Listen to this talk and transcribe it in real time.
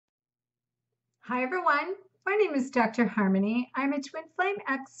Hi everyone, my name is Dr. Harmony. I'm a twin flame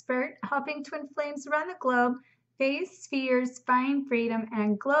expert helping twin flames around the globe face fears, find freedom,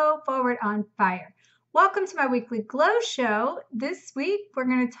 and glow forward on fire. Welcome to my weekly glow show. This week we're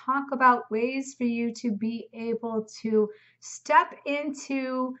going to talk about ways for you to be able to step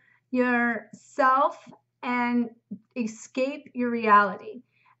into yourself and escape your reality.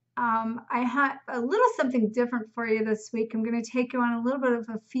 I had a little something different for you this week. I'm going to take you on a little bit of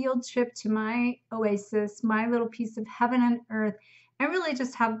a field trip to my oasis, my little piece of heaven and earth, and really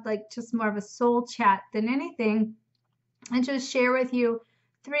just have just more of a soul chat than anything, and just share with you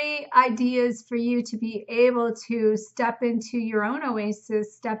 3 ideas for you to be able to step into your own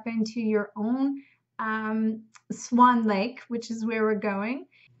oasis, step into your own Swan Lake, which is where we're going.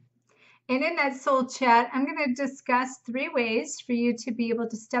 And in that soul chat, I'm going to discuss 3 ways for you to be able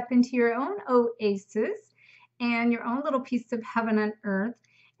to step into your own oasis and your own little piece of heaven on earth.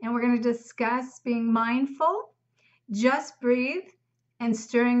 And we're going to discuss being mindful, just breathe, and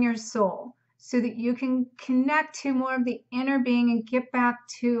stirring your soul so that you can connect to more of the inner being and get back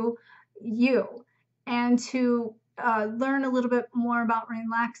to you, and to learn a little bit more about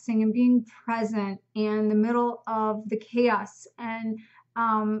relaxing and being present in the middle of the chaos and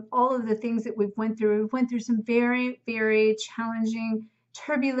all of the things that we've went through. We've went through some very, very challenging,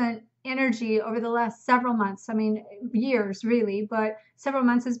 turbulent energy over the last several months. I mean, years really, but several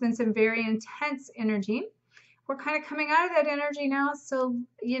months has been some very intense energy. We're kind of coming out of that energy now, so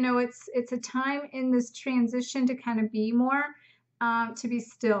it's a time in this transition to kind of be more, to be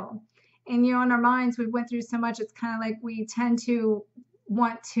still. And in our minds, we went through so much. It's kind of like we tend to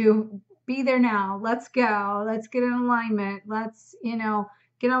want to be there now. Let's go. Let's get in alignment. Let's,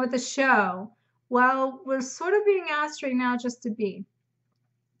 get on with the show. Well, we're sort of being asked right now just to be.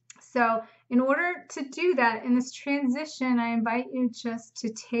 So in order to do that in this transition, I invite you just to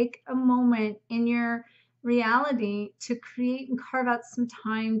take a moment in your reality to create and carve out some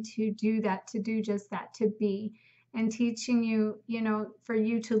time to do that, to do just that, to be. And teaching you, for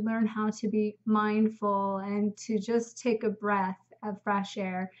you to learn how to be mindful and to just take a breath of fresh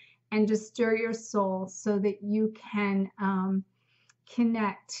air and just stir your soul so that you can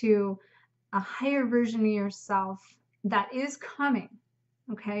connect to a higher version of yourself that is coming.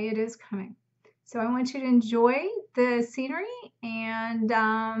 Okay, it is coming. So I want you to enjoy the scenery, and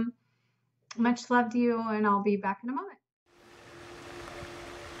much love to you, and I'll be back in a moment.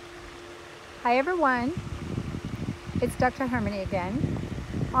 Hi everyone, it's Dr. Harmony again.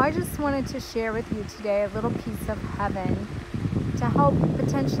 I just wanted to share with you today a little piece of heaven to help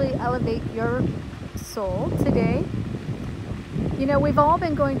potentially elevate your soul today. We've all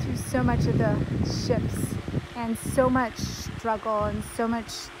been going through so much of the shifts and so much struggle and so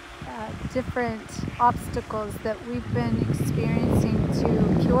much different obstacles that we've been experiencing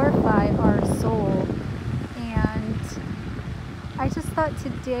to purify our soul. And I just thought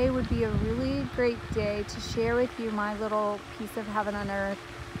today would be a really great day to share with you my little piece of heaven on earth,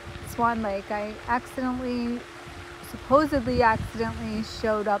 Swan Lake. I supposedly accidentally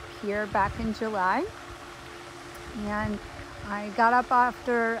showed up here back in July, and I got up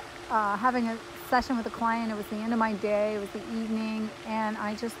after having a session with a client. It was the end of my day, it was the evening, and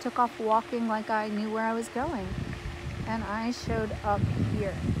I just took off walking like I knew where I was going, and I showed up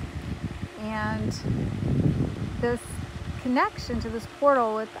here. And this connection to this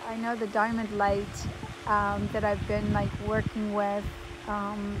portal with, I know, the diamond light that I've been working with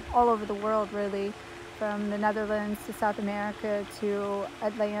all over the world, really, from the Netherlands to South America to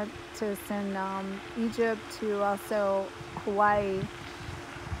Atlantis and Egypt to also Hawaii,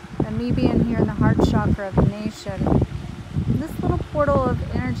 and me being here in the heart chakra of the nation. This little portal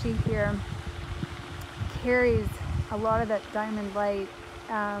of energy here carries a lot of that diamond light.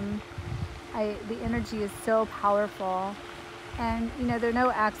 The energy is so powerful, and there are no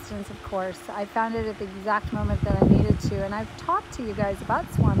accidents, of course. I found it at the exact moment that I needed to, and I've talked to you guys about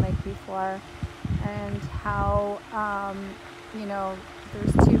Swan Lake before, and how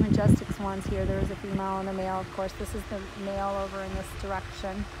there's 2 majestic swans here. There's a female and a male. Of course, this is the male over in this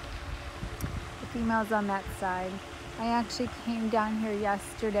direction. The female's on that side. I actually came down here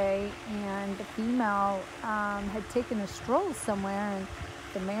yesterday, and the female had taken a stroll somewhere, and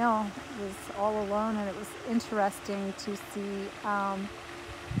the male was all alone, and it was interesting to see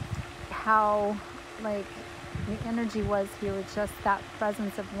how the energy was here with just that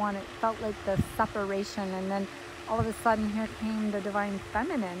presence of one. It felt like the separation, and then all of a sudden here came the divine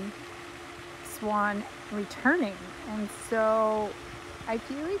feminine swan returning. And so I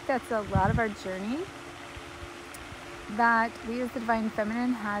feel like that's a lot of our journey, that we as the divine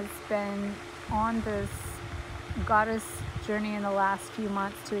feminine has been on this goddess journey in the last few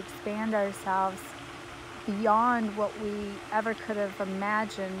months to expand ourselves beyond what we ever could have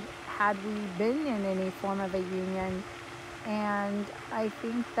imagined had we been in any form of a union. And I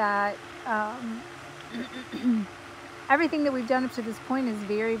think that everything that we've done up to this point is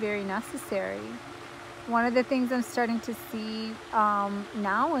very, very necessary. One of the things I'm starting to see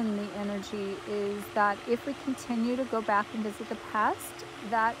now in the energy is that if we continue to go back and visit the past,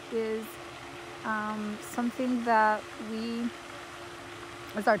 that is something that is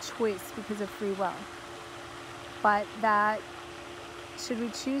our choice because of free will. But that should we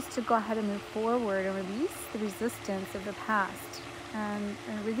choose to go ahead and move forward and release the resistance of the past and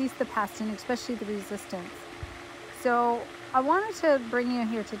release the past and especially the resistance. So I wanted to bring you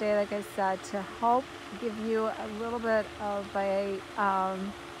here today, like I said, to help give you a little bit of a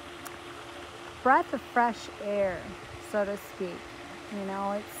breath of fresh air, so to speak. You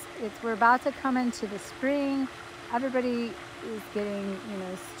know, we're about to come into the spring. Everybody is getting,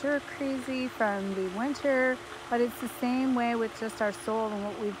 stir crazy from the winter, but it's the same way with just our soul and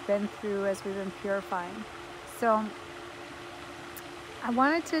what we've been through as we've been purifying. So I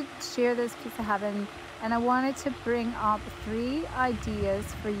wanted to share this piece of heaven, and I wanted to bring up 3 ideas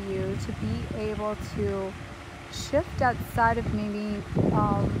for you to be able to shift outside of maybe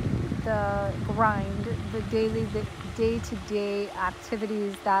the grind, the day-to-day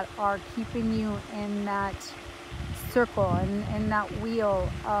activities that are keeping you in that circle and in that wheel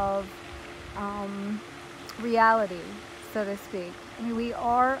of reality, so to speak. I mean, we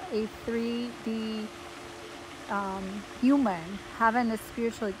are a 3D human having a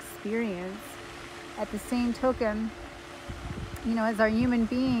spiritual experience. At the same token, as our human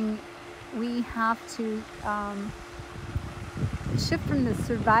being, we have to shift from the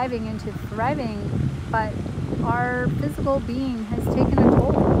surviving into thriving, but our physical being has taken a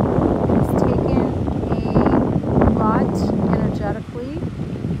toll. It's taken a lot energetically.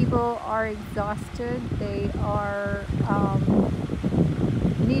 People are exhausted. They are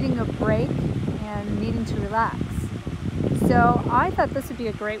needing a break and needing to relax. So I thought this would be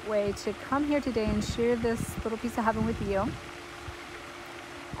a great way to come here today and share this little piece of heaven with you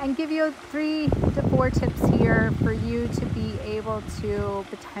and give you 3 to 4 tips here for you to be able to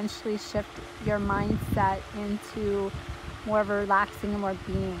potentially shift your mindset into more of a relaxing and more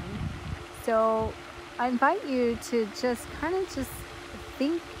being. So I invite you to just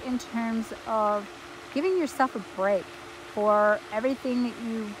think in terms of giving yourself a break for everything that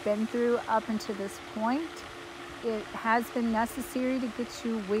you've been through up until this point. It has been necessary to get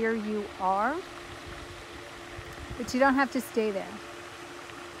you where you are, but you don't have to stay there.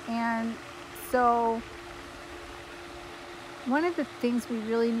 And so one of the things we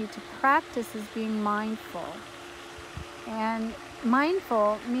really need to practice is being mindful. And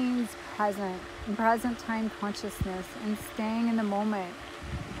mindful means present time consciousness, and staying in the moment,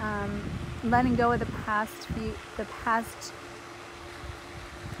 letting go of the past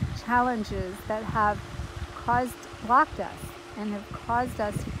challenges that have blocked us and have caused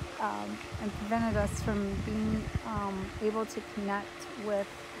us and prevented us from being able to connect with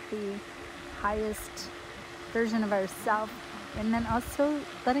the highest version of ourselves. And then also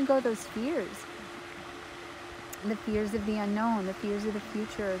letting go of those fears, the fears of the unknown, the fears of the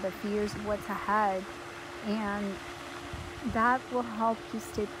future, the fears of what's ahead, and that will help you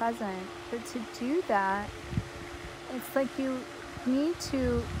stay present. But to do that, it's like you need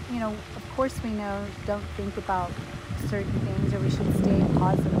to, of course we know, don't think about certain things, or we should stay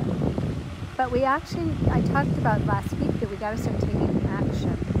positive. But I talked about last week that we got to start taking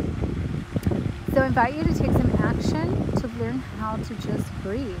action. So I invite you to take some action to learn how to just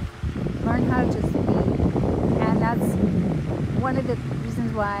breathe, learn how to just be. And that's one of the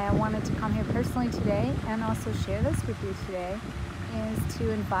reasons why I wanted to come here personally today and also share this with you today, is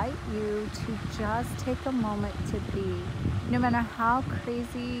to invite you to just take a moment to be. No matter how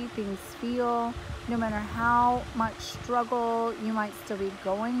crazy things feel, no matter how much struggle you might still be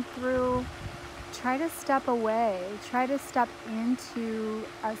going through, try to step away, try to step into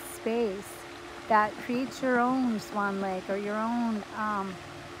a space that creates your own Swan Lake or your own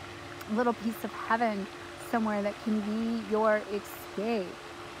little piece of heaven somewhere that can be your escape.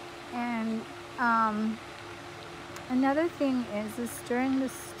 And another thing is stirring the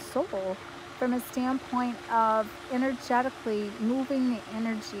soul from a standpoint of energetically moving the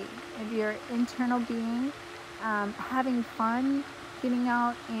energy of your internal being, having fun, getting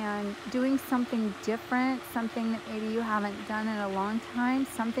out and doing something different, something that maybe you haven't done in a long time,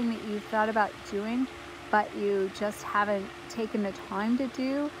 something that you've thought about doing, but you just haven't taken the time to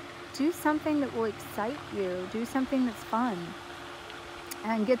do. Do something that will excite you. Do something that's fun.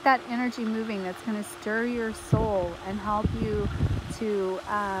 and get that energy moving. That's going to stir your soul and help you to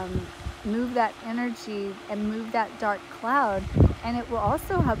move that energy and move that dark cloud. And it will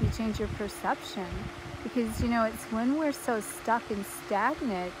also help you change your perception, because it's when we're so stuck and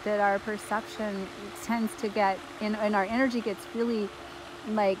stagnant that our perception tends to get and our energy gets really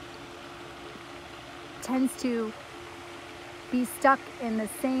tends to be stuck in the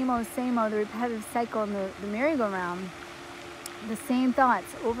same old, the repetitive cycle in the merry-go-round, the same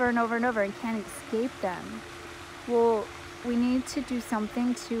thoughts over and over and over, and can't escape them. Well, we need to do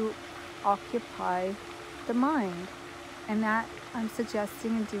something to occupy the mind, and that I'm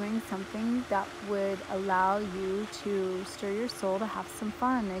suggesting and doing something that would allow you to stir your soul, to have some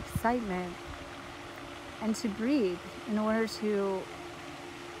fun, excitement, and to breathe in order to,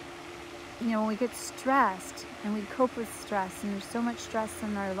 when we get stressed and we cope with stress, and there's so much stress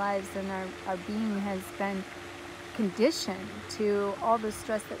in our lives, and our being has been conditioned to all the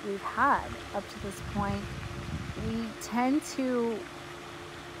stress that we've had up to this point, we tend to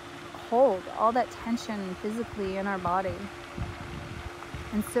hold all that tension physically in our body.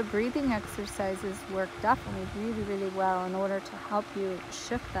 And so breathing exercises work definitely really, really well in order to help you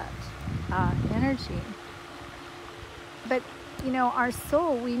shift that energy. But our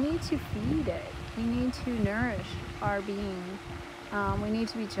soul, we need to feed it. We need to nourish our being. We need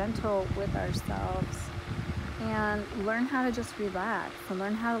to be gentle with ourselves and learn how to just relax and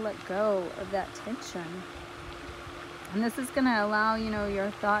learn how to let go of that tension. And this is going to allow,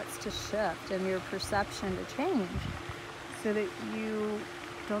 your thoughts to shift and your perception to change, so that you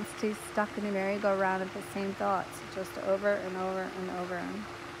don't stay stuck in a merry-go-round of the same thoughts just over and over and over.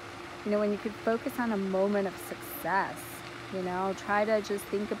 When you could focus on a moment of success, try to just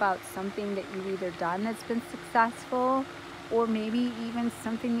think about something that you've either done that's been successful, or maybe even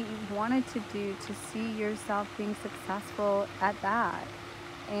something that you've wanted to do to see yourself being successful at that.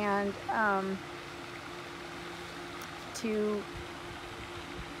 And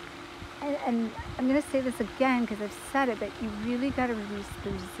and I'm going to say this again because I've said it, but you really got to release the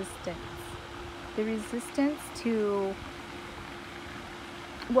resistance. The resistance to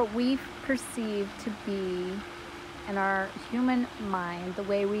what we perceive to be in our human mind, the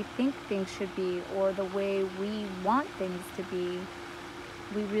way we think things should be, or the way we want things to be.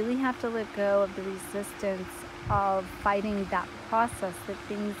 We really have to let go of the resistance of fighting that process, that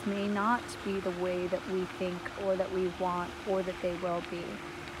things may not be the way that we think or that we want or that they will be.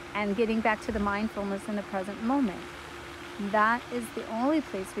 And getting back to the mindfulness in the present moment. That is the only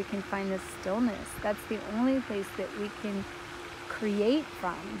place we can find this stillness. That's the only place that we can create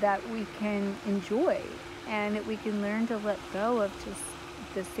from, that we can enjoy, and that we can learn to let go of just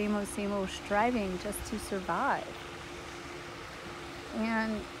the same old striving just to survive.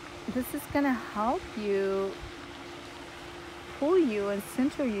 And this is going to help you, pull you and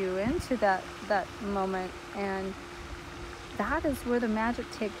center you into that moment. And that is where the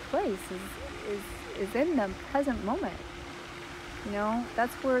magic takes place, is in the present moment.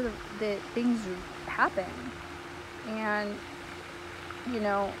 That's where the things happen. And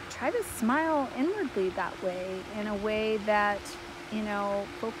try to smile inwardly that way, in a way that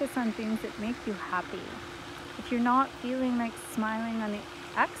focus on things that make you happy. If you're not feeling like smiling on the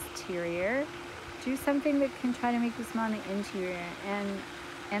exterior, do something that can try to make you smile on the interior.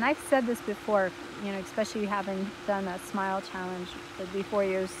 And I've said this before, especially having done a smile challenge, it'll be 4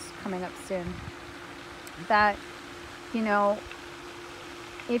 years coming up soon, that,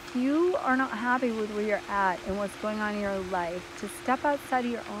 if you are not happy with where you're at and what's going on in your life, to step outside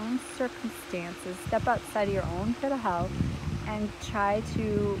of your own circumstances, step outside of your own pit of hell, and try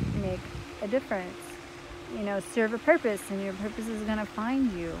to make a difference. Serve a purpose, and your purpose is going to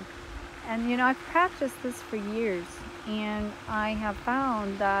find you. And I've practiced this for years, and I have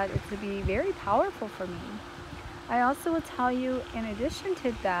found that it to be very powerful for me. I also will tell you, in addition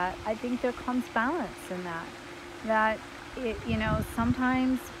to that, I think there comes balance in that it,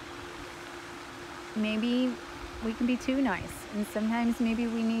 sometimes maybe we can be too nice, and sometimes maybe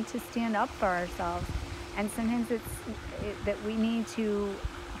we need to stand up for ourselves, and sometimes that we need to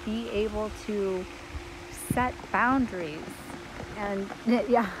be able to set boundaries. And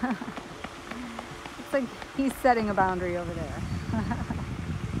yeah, it's like he's setting a boundary over there.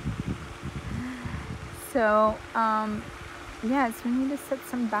 So yes, we need to set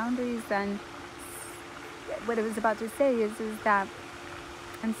some boundaries. And what I was about to say is that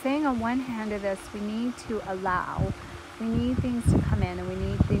I'm saying on one hand of this, we need to allow, we need things to come in, and we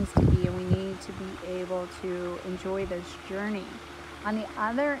need things to be, and we need to be able to enjoy this journey. On the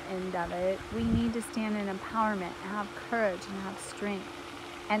other end of it, we need to stand in empowerment and have courage and have strength,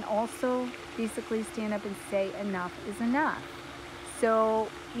 and also basically stand up and say enough is enough. So,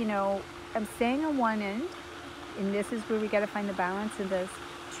 I'm staying on one end, and this is where we got to find the balance of this.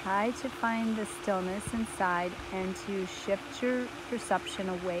 Try to find the stillness inside and to shift your perception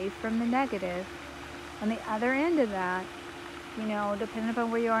away from the negative. On the other end of that, depending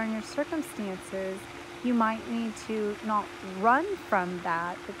upon where you are in your circumstances, you might need to not run from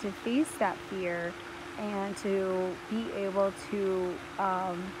that, but to face that fear and to be able to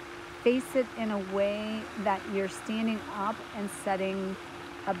face it in a way that you're standing up and setting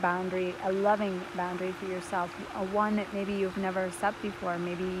a boundary, a loving boundary for yourself, a one that maybe you've never set before,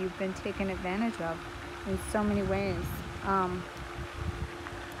 maybe you've been taken advantage of in so many ways,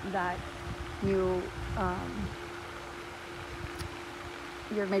 that you're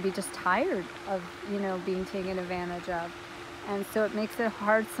maybe just tired of, being taken advantage of. And so it makes it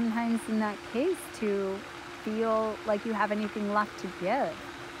hard sometimes in that case to feel like you have anything left to give,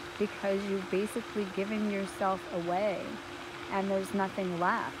 because you've basically given yourself away and there's nothing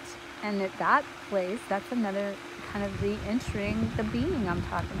left. And at that place, that's another kind of re-entering the being I'm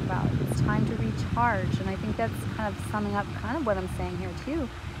talking about. It's time to recharge. And I think that's kind of summing up kind of what I'm saying here too,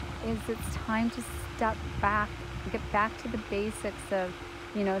 is it's time to step back, get back to the basics of,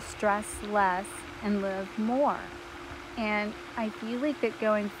 stress less and live more. And I feel like that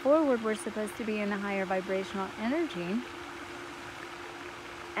going forward, we're supposed to be in a higher vibrational energy.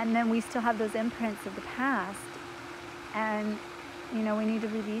 And then we still have those imprints of the past. And, we need to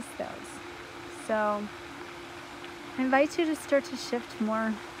release those. So I invite you to start to shift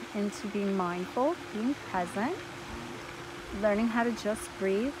more into being mindful, being present, learning how to just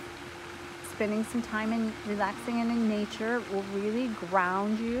breathe, spending some time in relaxing and in nature will really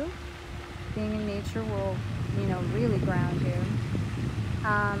ground you. Being in nature will, really ground you.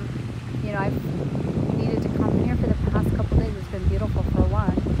 I've needed to come here for the past couple days. It's been beautiful for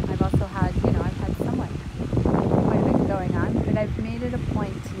one. I've also had, I've had somewhat quite a bit going on, but I've made it a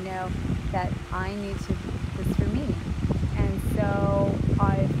point to know that I need to, this for me. And so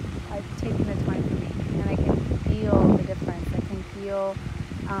I've taken the time for me, and I can feel the difference. I can feel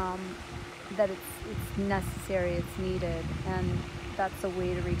that it's necessary, it's needed, and that's a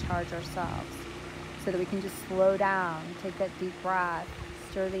way to recharge ourselves, so that we can just slow down, take that deep breath,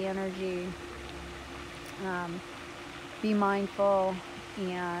 stir the energy, be mindful,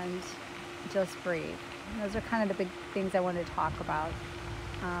 and just breathe. Those are kind of the big things I want to talk about.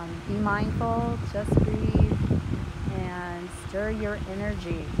 Be mindful, just breathe, and stir your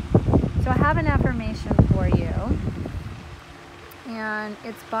energy. So I have an affirmation for you, and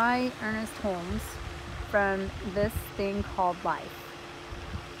it's by Ernest Holmes from this thing called life.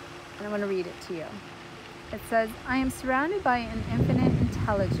 And I'm going to read it to you. It says, I am surrounded by an infinite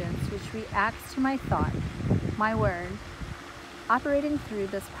intelligence which reacts to my thought, my word. Operating through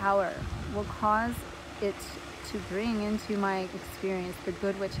this power will cause it to bring into my experience the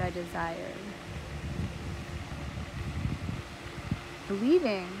good which I desire.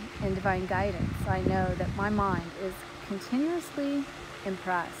 Believing in divine guidance, I know that my mind is continuously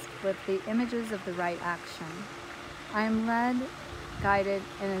impressed with the images of the right action. I am led, guided,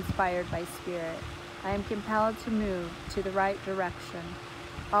 and inspired by spirit. I am compelled to move to the right direction,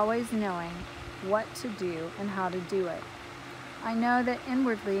 always knowing what to do and how to do it. I know that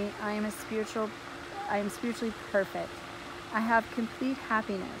inwardly I am spiritually perfect. I have complete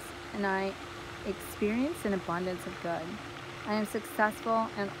happiness, and I experience an abundance of good. I am successful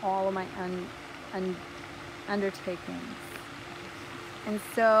in all of my undertakings. And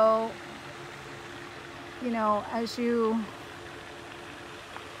so, as you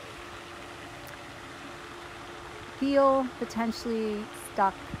feel potentially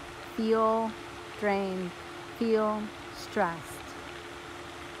stuck, feel drained, feel stressed,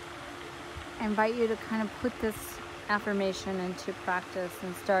 I invite you to kind of put this affirmation into practice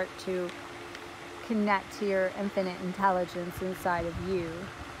and start to connect to your infinite intelligence inside of you,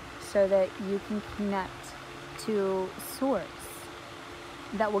 so that you can connect to source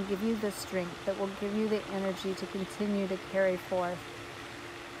that will give you the strength, that will give you the energy to continue to carry forth.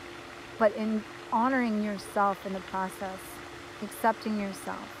 But in honoring yourself in the process, accepting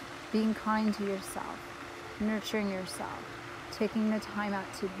yourself, being kind to yourself, nurturing yourself, taking the time out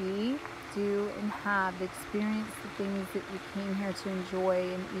to be, do, and have, experience the things that you came here to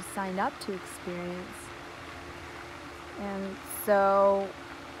enjoy and that you signed up to experience. And so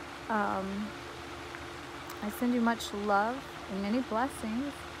I send you much love and many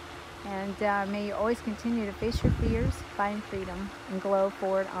blessings, and may you always continue to face your fears, find freedom, and glow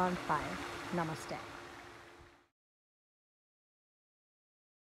forward on fire. Namaste.